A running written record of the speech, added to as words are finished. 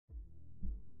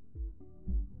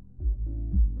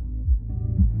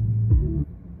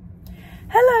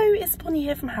Hello, it's Bonnie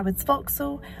here from Howard's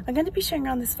Vauxhall. I'm going to be showing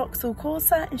around this Vauxhall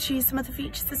Corsa and show you some of the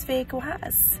features this vehicle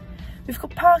has. We've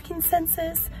got parking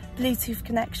sensors, Bluetooth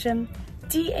connection,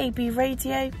 DAB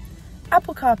radio,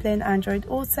 Apple CarPlay and Android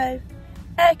Auto,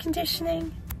 air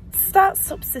conditioning,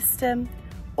 start-stop system,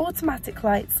 automatic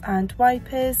lights and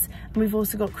wipers, and we've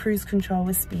also got cruise control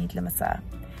with speed limiter.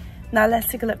 Now let's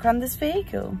take a look around this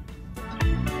vehicle.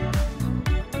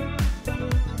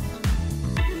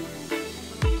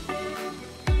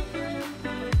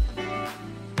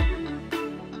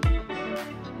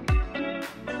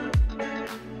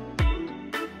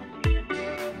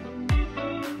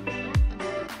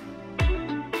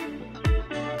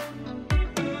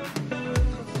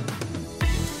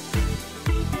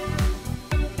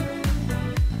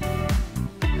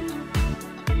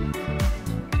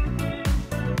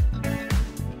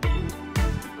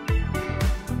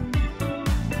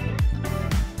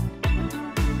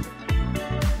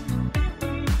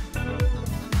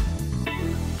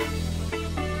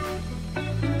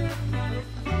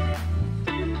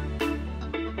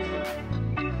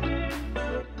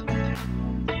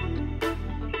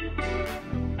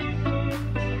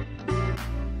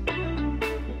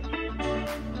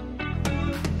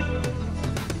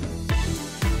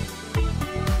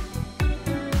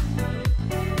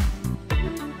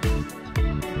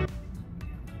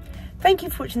 Thank you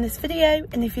for watching this video,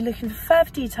 and if you're looking for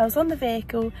further details on the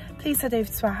vehicle, please head over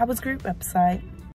to our Howard's Group website.